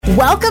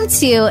Welcome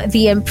to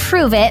the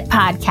Improve It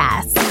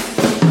podcast.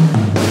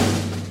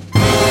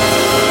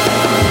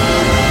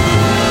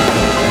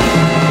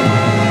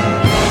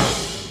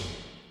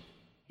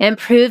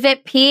 Improve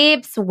It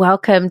peeps.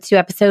 Welcome to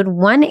episode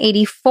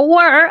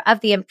 184 of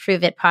the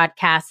Improve It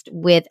podcast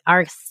with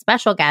our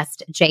special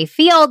guest, Jay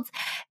Fields.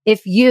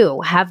 If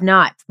you have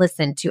not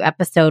listened to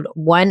episode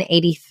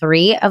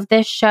 183 of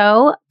this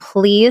show,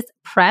 please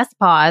press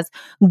pause,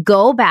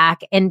 go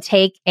back and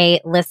take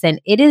a listen.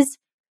 It is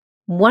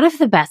one of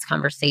the best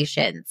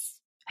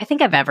conversations I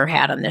think I've ever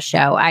had on this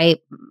show. I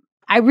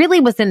really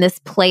was in this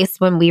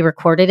place when we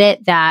recorded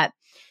it that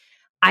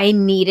I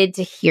needed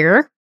to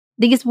hear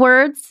these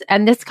words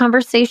and this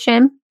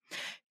conversation.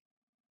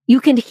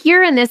 You can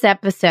hear in this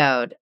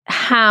episode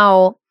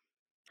how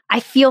I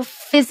feel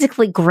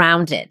physically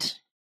grounded.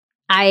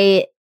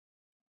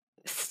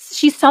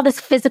 She saw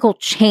this physical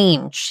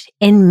change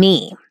in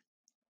me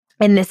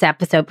in this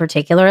episode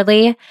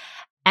particularly.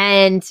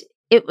 And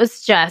it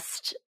was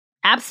just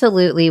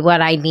absolutely what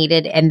I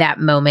needed in that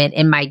moment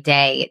in my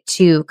day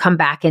to come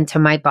back into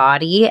my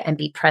body and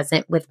be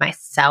present with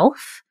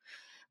myself.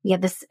 We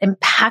had this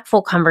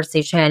impactful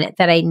conversation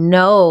that I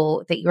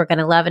know that you're going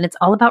to love. And it's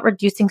all about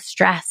reducing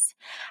stress,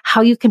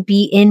 how you can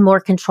be in more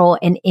control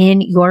and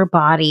in your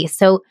body.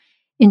 So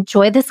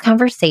enjoy this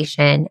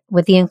conversation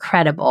with the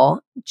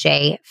incredible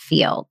Jay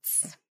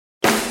Fields.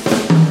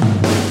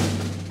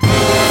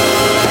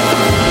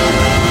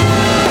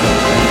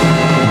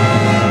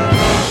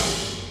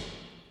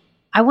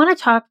 I want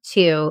to talk to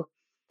you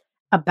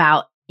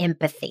about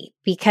empathy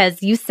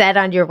because you said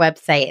on your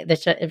website,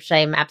 which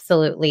I'm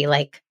absolutely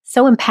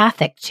so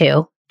empathic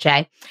to,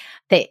 Jay,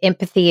 that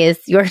empathy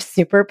is your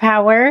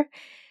superpower.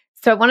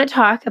 So I want to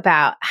talk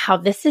about how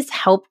this has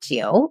helped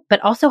you, but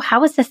also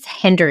how has this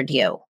hindered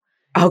you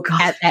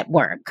at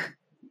work?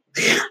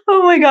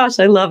 Oh my gosh,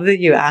 I love that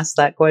you asked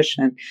that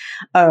question.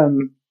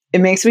 It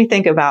makes me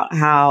think about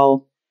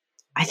how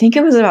I think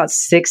it was about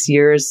 6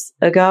 years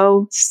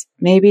ago,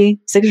 maybe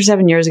 6 or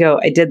 7 years ago,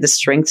 I did the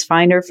Strengths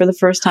Finder for the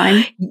first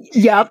time.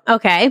 Yep.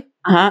 Okay.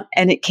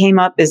 And it came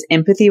up as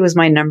empathy was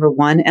my number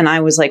one. And I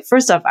was like,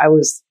 first off, I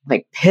was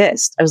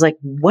pissed. I was like,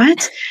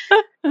 what?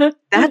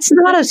 That's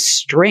not a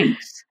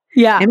strength.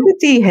 Yeah.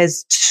 Empathy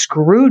has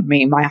screwed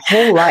me my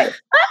whole life.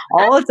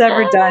 All it's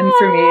ever done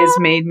for me is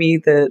made me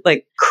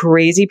the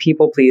crazy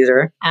people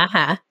pleaser.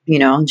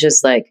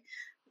 Just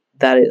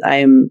that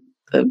I'm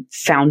a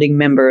founding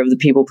member of the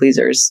People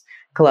Pleasers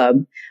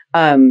Club.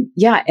 And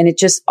it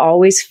just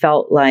always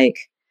felt like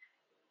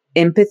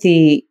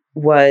empathy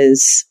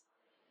was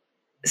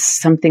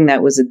something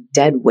that was a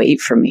dead weight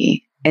for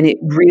me. And it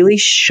really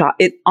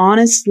it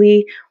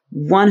honestly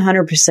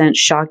 100%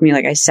 shocked me.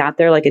 I sat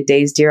there like a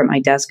dazed deer at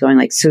my desk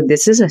going so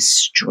this is a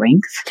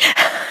strength?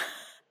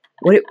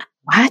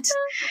 What?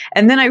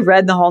 And then I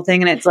read the whole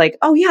thing and it's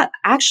oh yeah,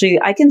 actually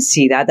I can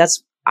see that.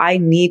 I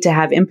need to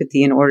have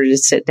empathy in order to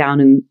sit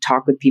down and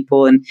talk with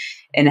people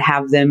and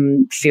have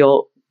them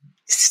feel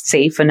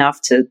safe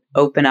enough to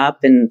open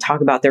up and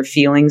talk about their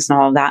feelings and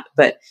all of that.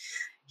 But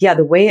yeah,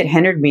 the way it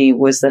hindered me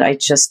was that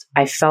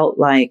I felt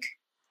like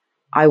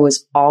I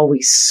was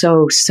always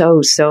so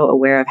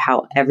aware of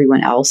how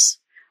everyone else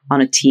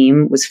on a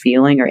team was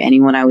feeling or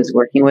anyone I was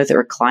working with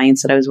or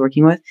clients that I was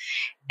working with.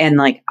 And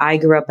I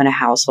grew up in a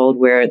household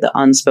where the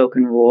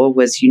unspoken rule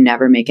was you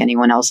never make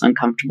anyone else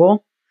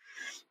uncomfortable.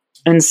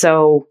 And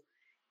so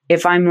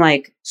if I'm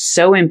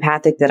so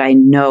empathic that I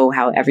know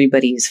how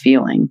everybody is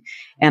feeling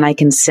and I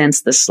can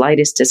sense the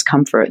slightest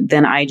discomfort,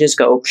 then I just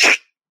go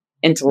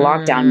into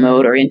lockdown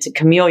mode or into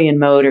chameleon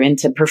mode or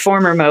into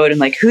performer mode. And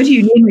who do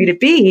you need me to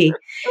be?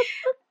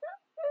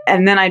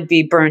 And then I'd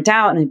be burnt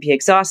out and I'd be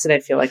exhausted.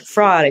 I'd feel like a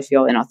fraud. I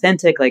feel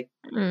inauthentic,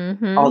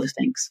 all the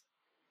things.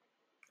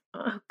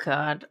 Oh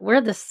God.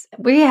 We're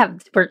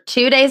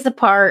 2 days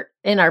apart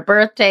in our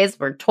birthdays.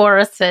 We're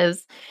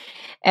Tauruses.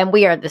 And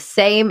we are the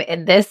same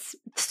in this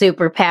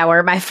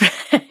superpower, my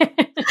friend.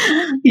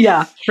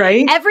 Yeah,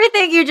 right?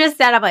 Everything you just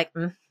said,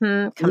 I'm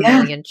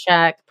chameleon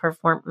check,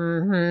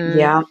 perform,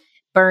 yeah,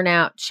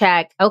 burnout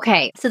check.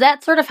 Okay, so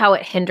that's sort of how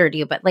it hindered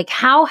you. But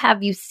how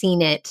have you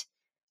seen it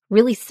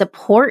really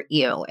support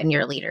you in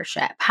your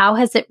leadership? How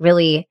has it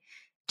really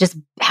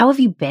how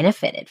have you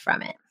benefited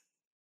from it?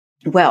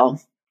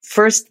 Well,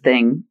 first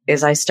thing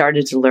is I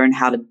started to learn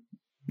how to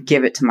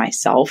give it to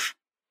myself,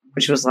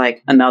 which was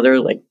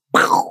another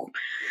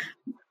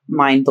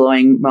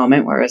mind-blowing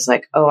moment where it's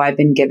I've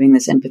been giving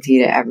this empathy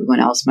to everyone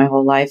else my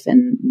whole life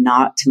and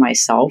not to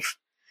myself.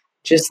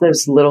 Just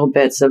those little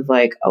bits of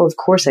of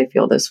course I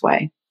feel this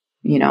way.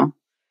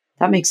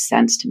 That makes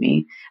sense to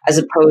me, as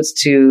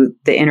opposed to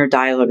the inner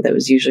dialogue that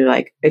was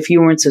usually if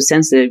you weren't so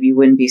sensitive, you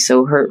wouldn't be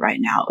so hurt right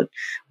now.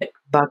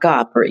 Buck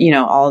up or,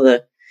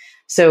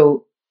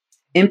 so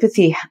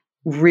empathy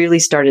really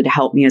started to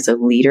help me as a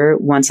leader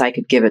once I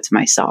could give it to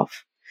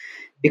myself,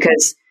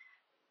 because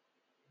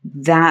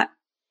that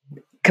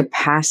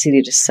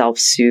capacity to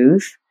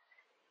self-soothe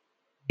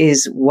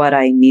is what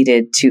I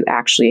needed to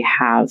actually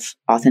have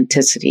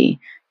authenticity,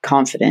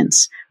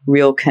 confidence,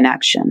 real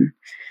connection.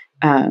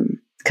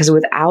 because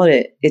without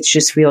it, it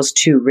just feels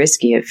too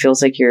risky. It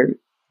feels like you're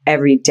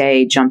every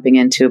day jumping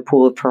into a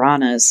pool of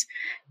piranhas,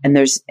 and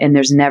there's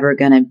never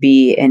going to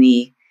be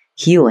any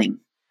healing.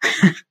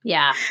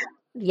 Yeah.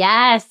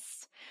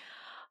 Yes.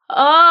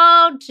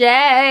 Oh,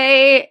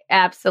 Jay.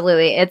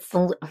 Absolutely.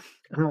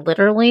 I'm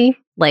literally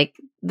like,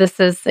 this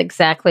is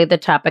exactly the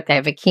topic I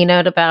have a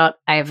keynote about.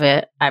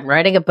 I'm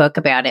writing a book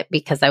about it,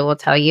 because I will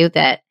tell you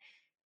that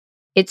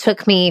it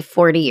took me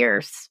 40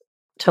 years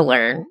to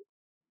learn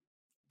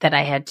that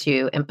I had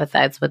to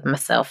empathize with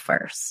myself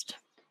first.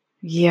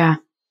 Yeah.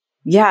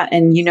 Yeah.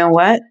 And you know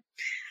what?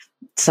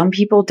 Some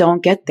people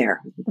don't get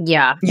there.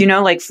 Yeah.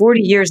 Like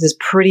 40 years is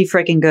pretty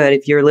freaking good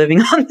if you're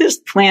living on this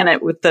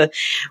planet with the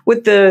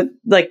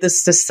like the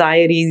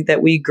society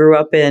that we grew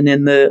up in,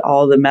 and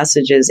all the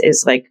messages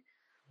is like,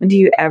 when do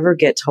you ever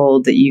get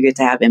told that you get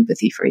to have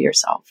empathy for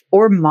yourself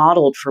or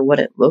modeled for what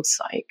it looks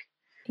like?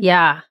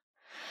 Yeah.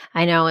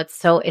 I know, it's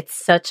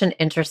such an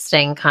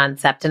interesting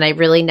concept, and I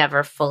really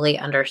never fully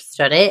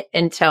understood it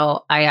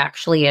until I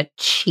actually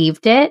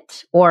achieved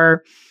it,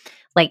 or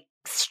like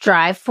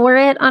strive for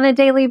it on a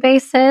daily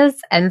basis.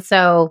 And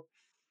so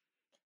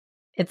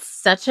it's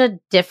such a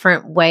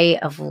different way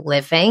of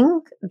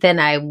living than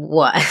I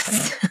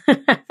was.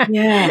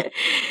 Yeah.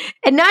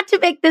 And not to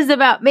make this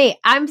about me,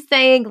 I'm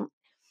saying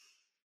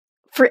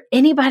for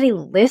anybody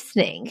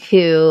listening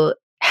who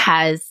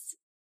has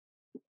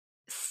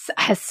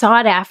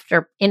sought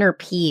after inner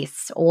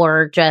peace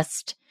or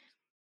just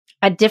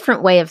a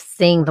different way of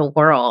seeing the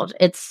world,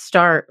 it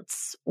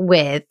starts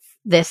with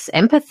this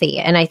empathy.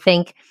 And I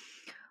think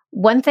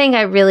one thing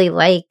I really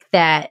like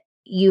that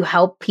you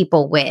help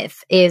people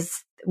with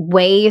is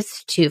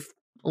ways to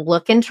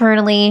look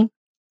internally,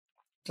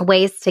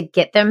 ways to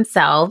get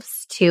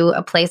themselves to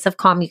a place of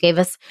calm. You gave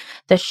us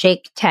the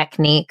shake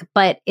technique,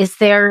 but is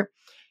there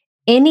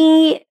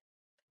any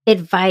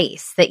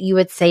advice that you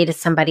would say to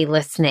somebody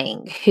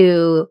listening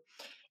who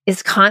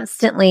is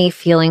constantly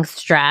feeling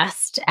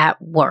stressed at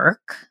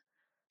work,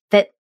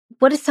 that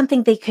what is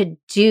something they could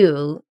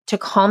do to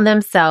calm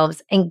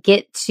themselves and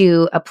get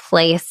to a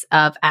place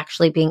of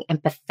actually being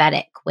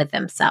empathetic with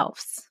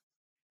themselves?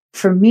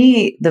 For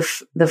me, the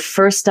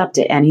first step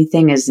to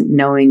anything is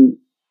knowing,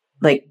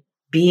 like,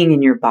 being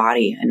in your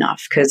body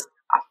enough. Because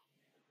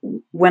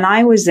when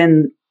I was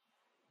in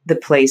the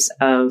place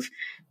of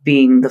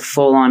being the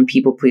full-on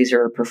people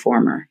pleaser or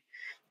performer,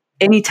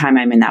 anytime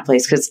I'm in that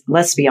place, because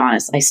let's be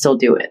honest, I still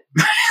do it.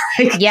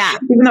 Like, yeah.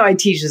 Even though I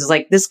teach, it's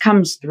like, this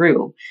comes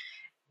through.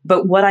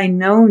 But what I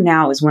know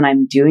now is when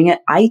I'm doing it,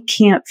 I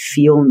can't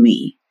feel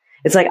me.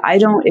 It's like, I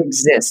don't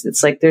exist.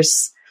 It's like,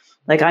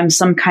 I'm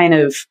some kind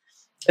of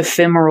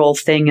ephemeral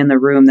thing in the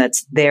room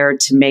that's there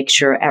to make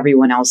sure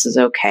everyone else is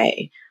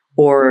okay.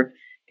 Or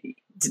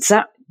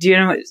can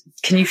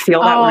you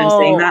feel that when I'm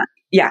saying that?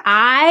 Yeah.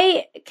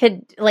 I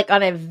could, like,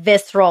 on a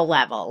visceral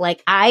level,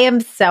 like, I'm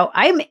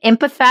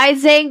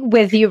empathizing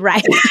with you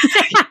right now.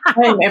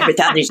 I'm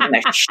empathizing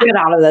the shit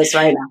out of this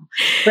right now.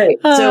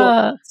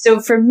 Right. So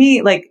for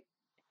me, like,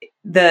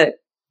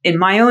 in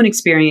my own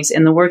experience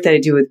and the work that I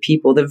do with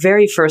people, the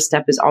very first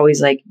step is always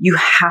like, you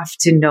have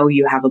to know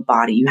you have a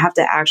body. You have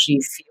to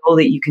actually feel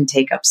that you can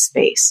take up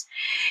space.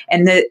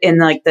 And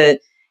the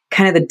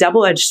kind of the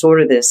double-edged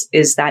sword of this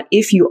is that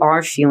if you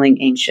are feeling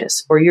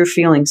anxious or you're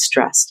feeling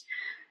stressed,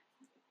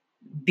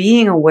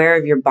 being aware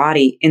of your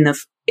body in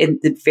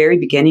the very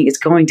beginning, it's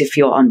going to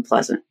feel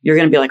unpleasant. You're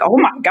going to be like, oh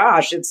my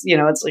gosh, it's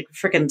like a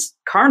freaking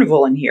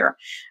carnival in here.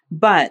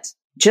 But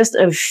just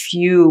a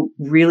few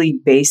really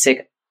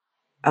basic,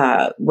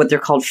 what they're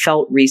called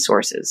felt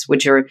resources,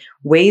 which are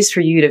ways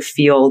for you to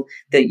feel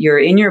that you're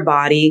in your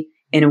body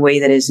in a way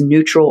that is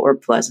neutral or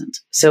pleasant.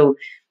 So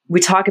we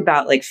talk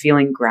about like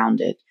feeling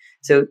grounded.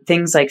 So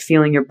things like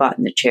feeling your butt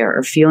in the chair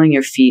or feeling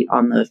your feet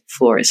on the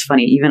floor is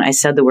funny. Even I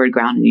said the word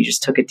ground and you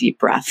just took a deep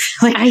breath.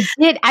 Like, I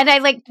did. And I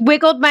like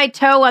wiggled my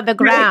toe on the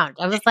ground.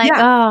 Right. I was like,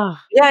 oh.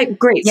 Yeah,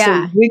 great.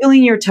 Yeah. So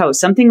wiggling your toes,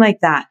 something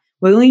like that.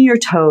 Wiggling your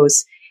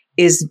toes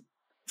is,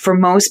 for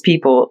most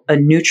people, a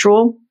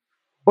neutral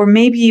or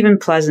maybe even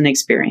pleasant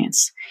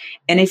experience.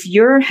 And if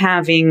you're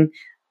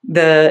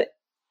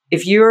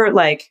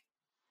like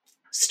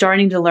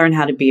starting to learn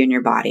how to be in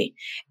your body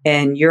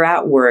and you're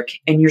at work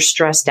and you're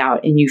stressed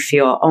out and you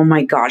feel, oh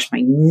my gosh,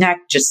 my neck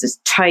just is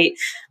tight.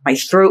 My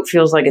throat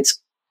feels like it's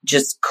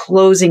just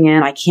closing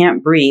in. I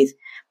can't breathe.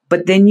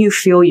 But then you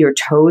feel your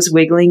toes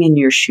wiggling in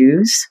your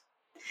shoes.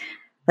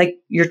 Like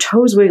your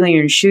toes wiggling in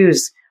your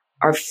shoes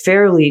are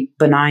fairly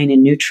benign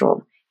and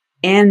neutral.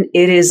 And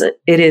it is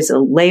a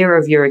layer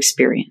of your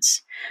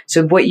experience.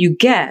 So what you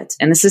get,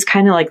 and this is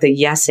kind of like the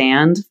yes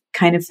and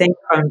kind of thing,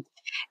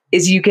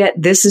 is you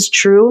get, this is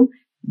true.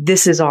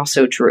 This is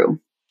also true.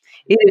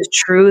 It is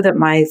true that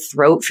my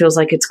throat feels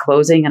like it's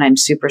closing and I'm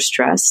super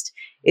stressed.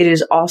 It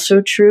is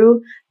also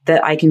true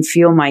that I can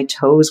feel my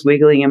toes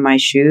wiggling in my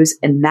shoes.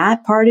 And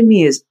that part of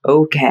me is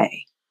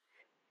okay.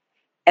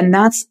 And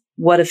that's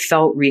what a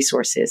felt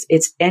resource is.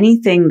 It's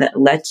anything that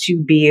lets you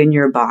be in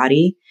your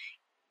body,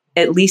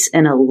 at least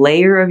in a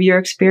layer of your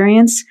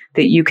experience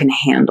that you can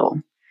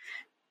handle.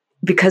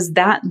 because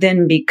that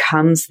then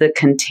becomes the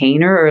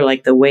container or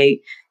like the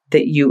way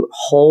that you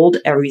hold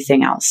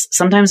everything else.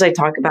 Sometimes I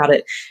talk about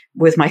it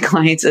with my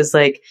clients as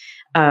like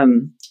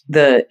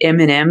the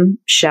M&M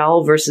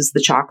shell versus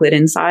the chocolate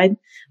inside.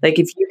 Like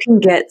if you can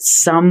get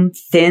some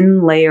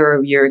thin layer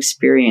of your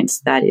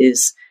experience that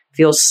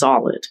feels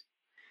solid,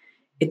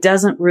 it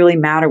doesn't really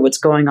matter what's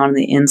going on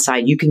the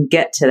inside. You can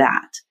get to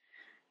that.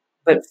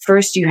 But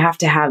first you have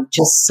to have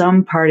just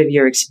some part of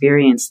your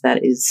experience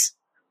that is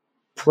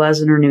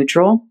pleasant or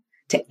neutral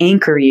to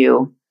anchor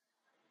you.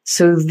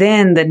 So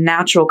then the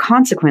natural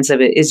consequence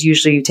of it is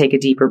usually you take a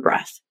deeper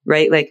breath,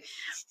 right? Like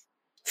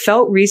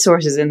felt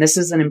resources. And this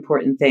is an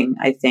important thing.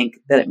 I think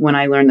that when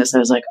I learned this, I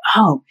was like,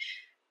 oh,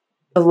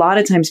 a lot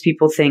of times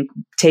people think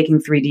taking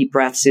 3 deep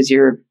breaths is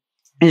your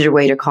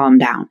way to calm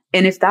down.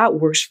 And if that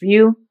works for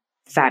you,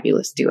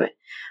 fabulous, do it.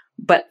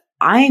 But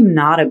I'm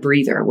not a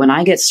breather. When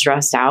I get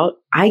stressed out,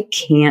 I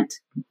can't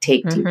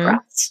take deep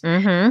breaths.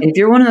 And if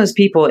you're one of those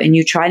people and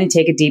you try to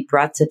take a deep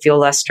breath to feel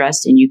less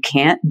stressed and you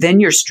can't,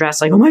 then you're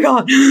stressed like, oh my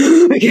God,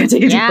 I can't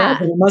take a deep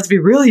breath. And it must be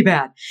really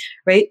bad.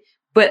 Right.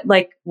 But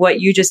like what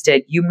you just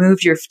did, you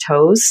moved your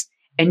toes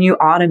and you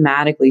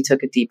automatically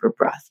took a deeper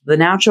breath. The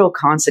natural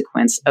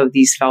consequence of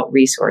these felt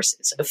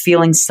resources, of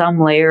feeling some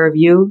layer of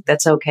you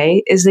that's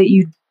okay, is that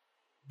you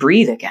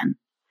breathe again.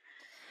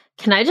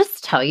 Can I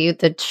just tell you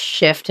the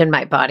shift in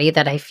my body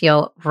that I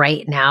feel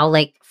right now?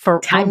 Like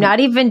I'm not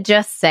even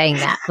just saying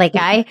that. Like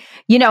I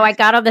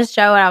got on this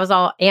show and I was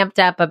all amped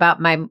up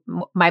about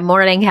my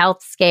morning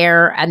health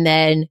scare. And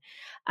then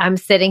I'm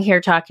sitting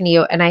here talking to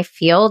you and I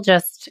feel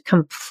just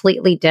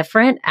completely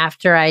different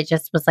after I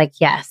just was like,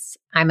 yes,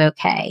 I'm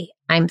okay.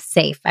 I'm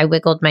safe. I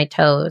wiggled my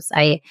toes.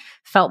 I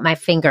felt my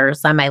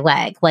fingers on my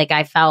leg. Like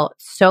I felt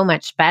so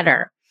much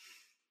better.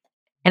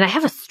 And I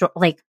have a story,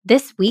 like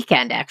this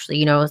weekend,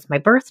 actually, it was my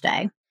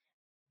birthday.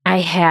 I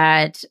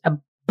had a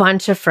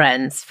bunch of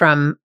friends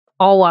from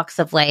all walks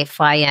of life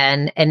fly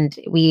in, and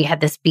we had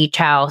this beach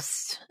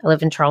house. I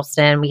live in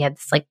Charleston. We had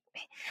this like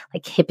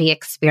hippie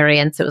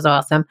experience. It was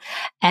awesome.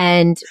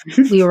 And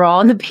we were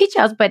all in the beach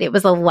house, but it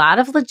was a lot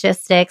of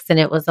logistics and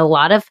it was a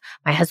lot of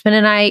my husband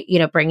and I,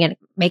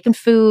 making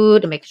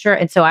food and making sure.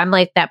 And so I'm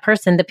like that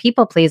person, the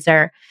people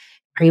pleaser.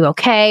 Are you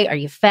okay? Are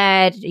you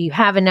fed? Do you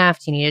have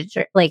enough? Do you need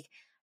a drink?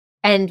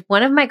 And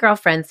one of my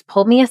girlfriends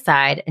pulled me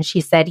aside and she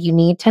said, you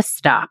need to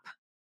stop.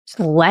 Just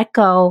let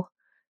go.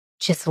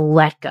 Just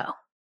let go.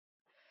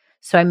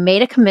 So I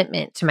made a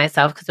commitment to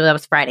myself because that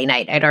was Friday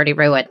night. I'd already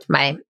ruined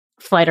my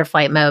flight or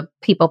flight mode,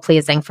 people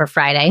pleasing for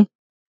Friday.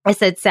 I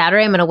said,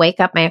 Saturday, I'm going to wake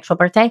up my actual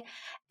birthday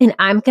and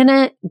I'm going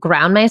to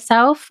ground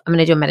myself. I'm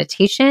going to do a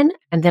meditation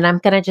and then I'm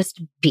going to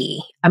just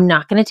be. I'm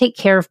not going to take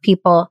care of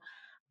people.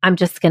 I'm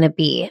just going to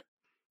be.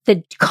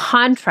 The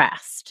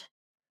contrast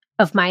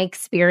of my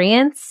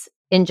experience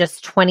in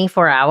just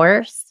 24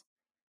 hours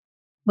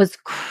was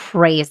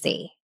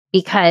crazy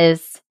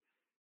because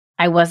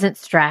I wasn't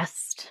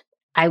stressed.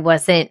 I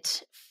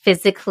wasn't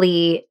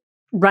physically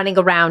running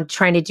around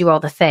trying to do all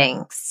the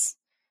things.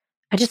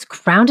 I just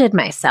grounded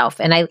myself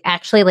and I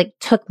actually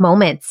took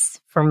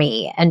moments for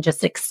me and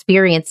just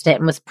experienced it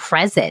and was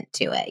present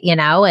to it,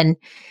 And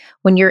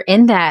when you're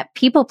in that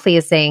people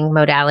pleasing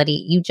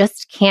modality, you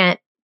just can't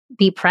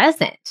be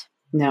present.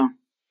 No.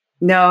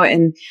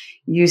 And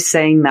you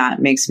saying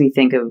that makes me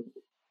think of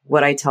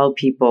what I tell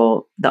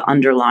people, the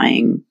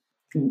underlying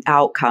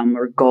outcome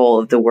or goal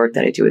of the work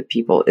that I do with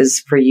people is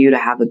for you to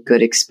have a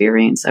good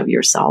experience of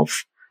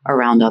yourself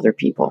around other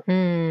people.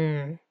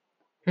 For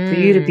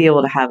you to be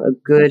able to have a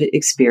good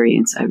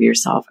experience of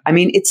yourself. I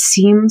mean, it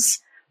seems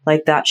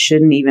like that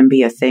shouldn't even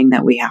be a thing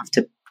that we have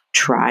to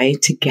try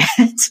to get.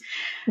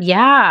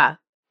 Yeah.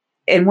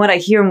 And what I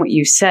hear in what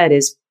you said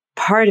is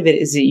part of it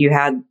is that you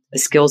had a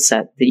skill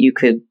set that you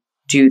could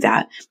do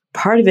that.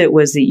 Part of it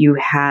was that you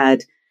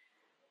had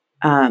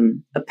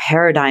a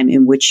paradigm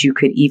in which you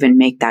could even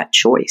make that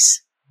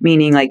choice,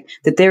 meaning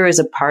that there is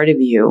a part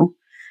of you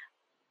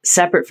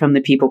separate from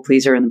the people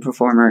pleaser and the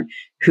performer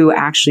who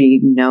actually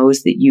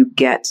knows that you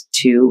get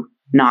to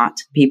not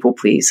people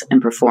please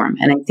and perform.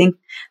 And I think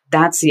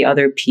that's the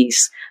other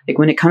piece.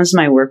 When it comes to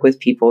my work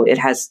with people,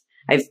 I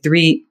have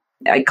 3,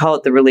 I call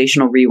it the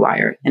relational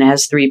rewire, and it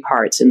has 3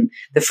 parts. And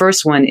the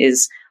first one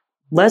is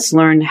let's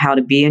learn how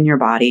to be in your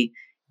body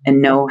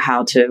and know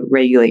how to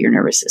regulate your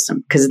nervous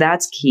system, because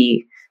that's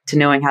key to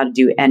knowing how to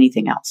do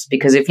anything else.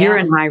 Because if you're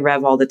in high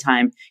rev all the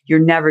time, you're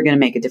never going to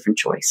make a different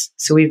choice.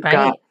 So we've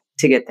got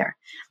to get there.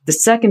 The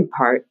second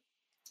part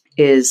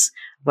is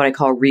what I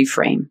call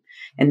reframe.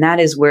 And that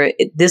is where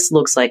this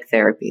looks like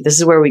therapy. This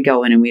is where we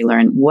go in and we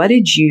learn, what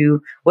are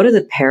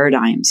the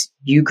paradigms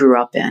you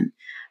grew up in?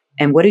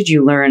 And what did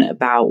you learn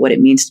about what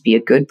it means to be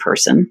a good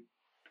person?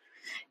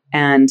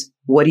 And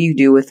what do you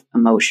do with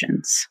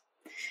emotions?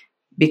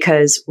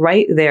 Because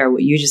right there,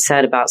 what you just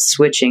said about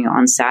switching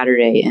on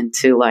Saturday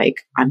into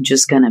I'm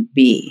just going to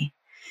be,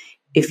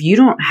 if you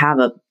don't have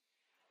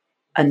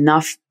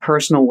enough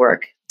personal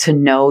work to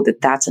know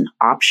that that's an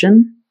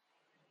option,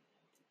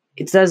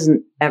 it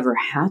doesn't ever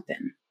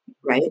happen,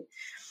 right?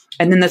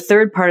 And then the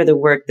third part of the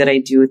work that I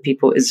do with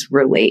people is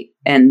relate.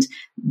 And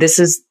this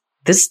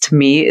to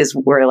me is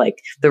where like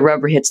the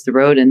rubber hits the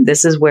road. And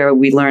this is where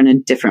we learn a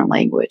different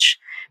language,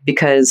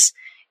 because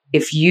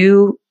if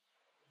you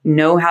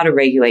know how to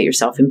regulate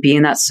yourself and be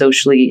in that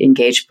socially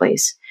engaged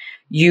place,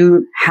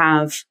 you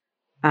have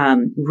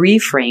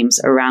reframes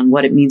around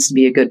what it means to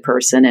be a good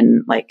person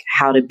and like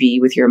how to be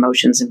with your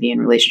emotions and be in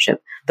a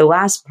relationship. The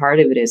last part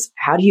of it is,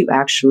 how do you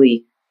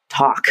actually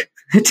talk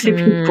to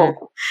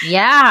people?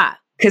 Yeah.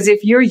 Because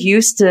if you're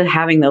used to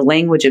having the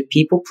language of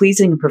people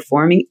pleasing and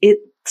performing, it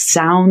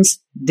sounds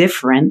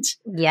different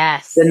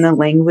than the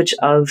language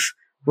of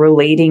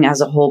relating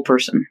as a whole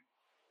person.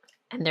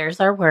 And there's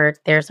our word.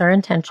 There's our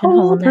intention.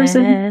 Whole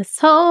person.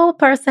 Whole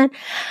person.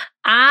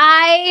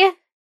 I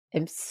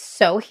am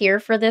so here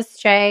for this,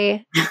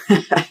 Jay.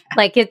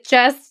 Like, it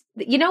just,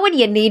 you know, when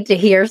you need to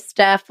hear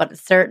stuff on a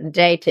certain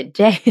day,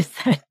 today is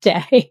that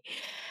day.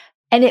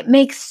 And it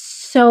makes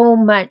so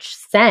much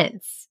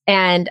sense.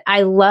 And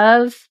I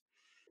love,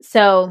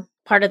 so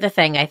part of the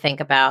thing I think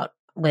about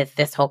with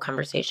this whole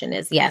conversation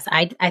is, yes,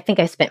 I think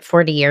I spent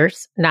 40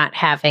 years not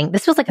having,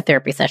 this was like a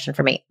therapy session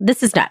for me.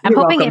 This is not, I'm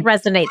hoping welcome. It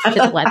resonates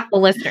to the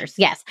listeners.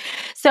 Yes.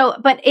 So,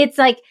 but it's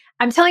like,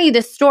 I'm telling you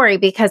this story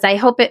because I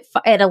hope it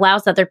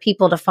allows other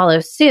people to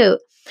follow suit.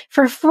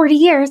 For 40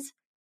 years,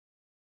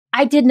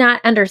 I did not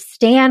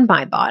understand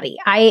my body.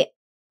 I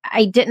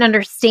didn't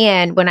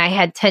understand when I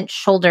had tense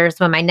shoulders,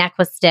 when my neck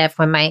was stiff,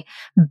 when my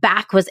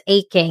back was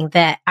aching,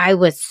 that I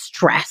was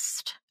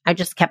stressed. I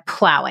just kept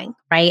plowing,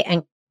 right?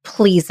 And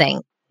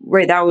pleasing.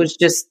 Right. That was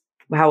just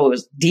how it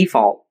was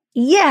default.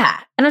 Yeah.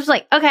 And I was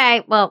like,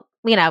 okay, well,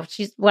 you know,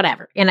 she's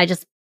whatever. And I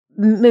just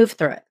moved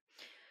through it.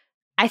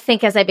 I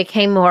think as I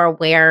became more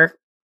aware,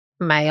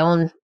 my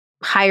own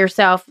higher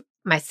self,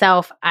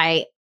 myself,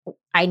 I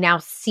now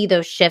see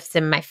those shifts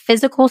in my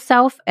physical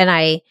self and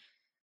I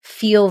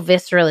feel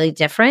viscerally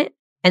different.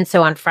 And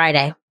so on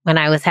Friday, when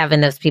I was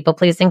having those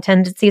people-pleasing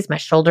tendencies, my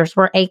shoulders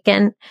were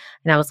aching.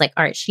 And I was like,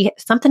 all right,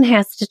 something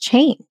has to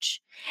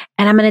change.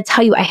 And I'm going to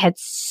tell you, I had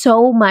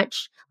so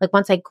much, like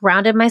once I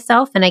grounded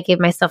myself and I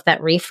gave myself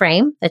that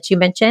reframe that you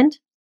mentioned,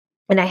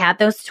 and I had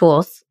those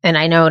tools, and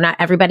I know not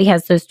everybody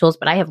has those tools,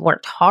 but I have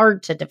worked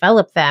hard to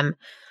develop them.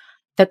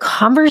 The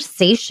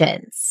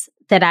conversations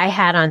that I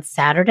had on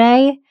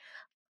Saturday,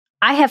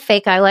 I have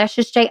fake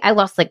eyelashes, Jay. I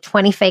lost like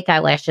 20 fake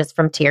eyelashes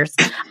from tears.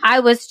 I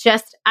was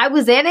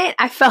in it.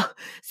 I felt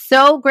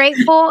so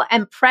grateful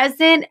and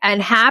present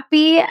and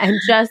happy and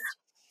just,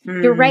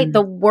 you're right.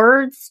 The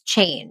words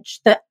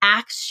change, the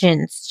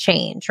actions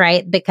change,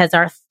 right? Because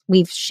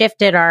we've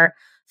shifted our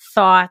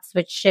thoughts,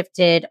 which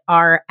shifted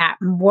our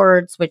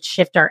words, which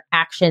shift our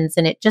actions.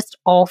 And it just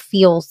all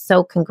feels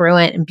so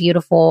congruent and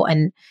beautiful.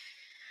 And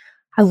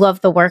I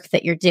love the work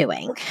that you're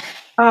doing.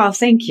 Oh,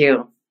 thank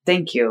you.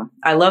 Thank you.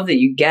 I love that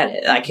you get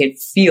it. I can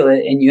feel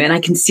it in you and I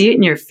can see it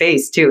in your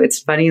face too. It's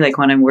funny, like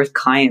when I'm with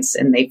clients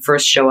and they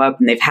first show up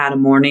and they've had a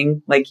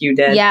morning like you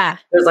did. Yeah.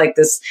 There's like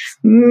this,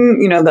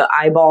 the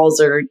eyeballs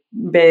are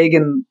big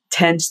and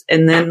tense.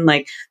 And then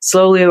like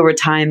slowly over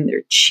time,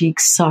 their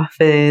cheeks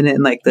soften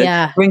and like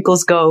the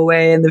wrinkles go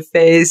away in the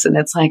face. And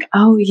it's like,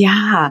 oh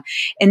yeah.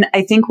 And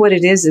I think what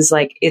it is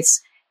like,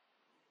 it's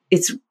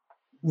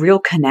real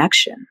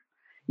connection.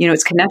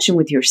 It's connection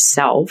with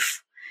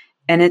yourself.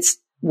 And it's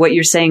what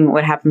you're saying,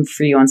 what happened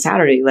for you on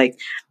Saturday. Like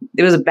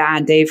it was a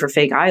bad day for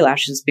fake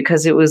eyelashes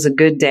because it was a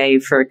good day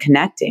for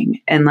connecting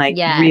and like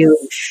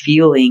really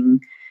feeling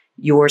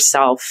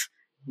yourself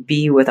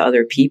be with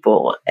other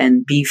people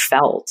and be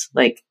felt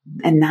like,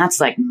 and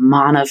that's like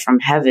manna from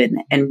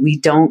heaven. And we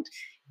don't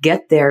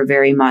get there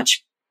very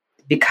much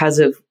because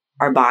of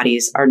our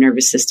bodies, our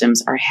nervous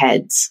systems, our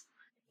heads.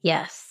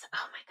 Yes. Oh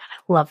my God.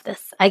 I love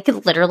this. I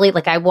could literally,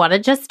 I want to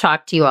just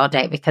talk to you all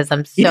day because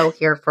I'm so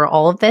here for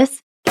all of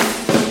this.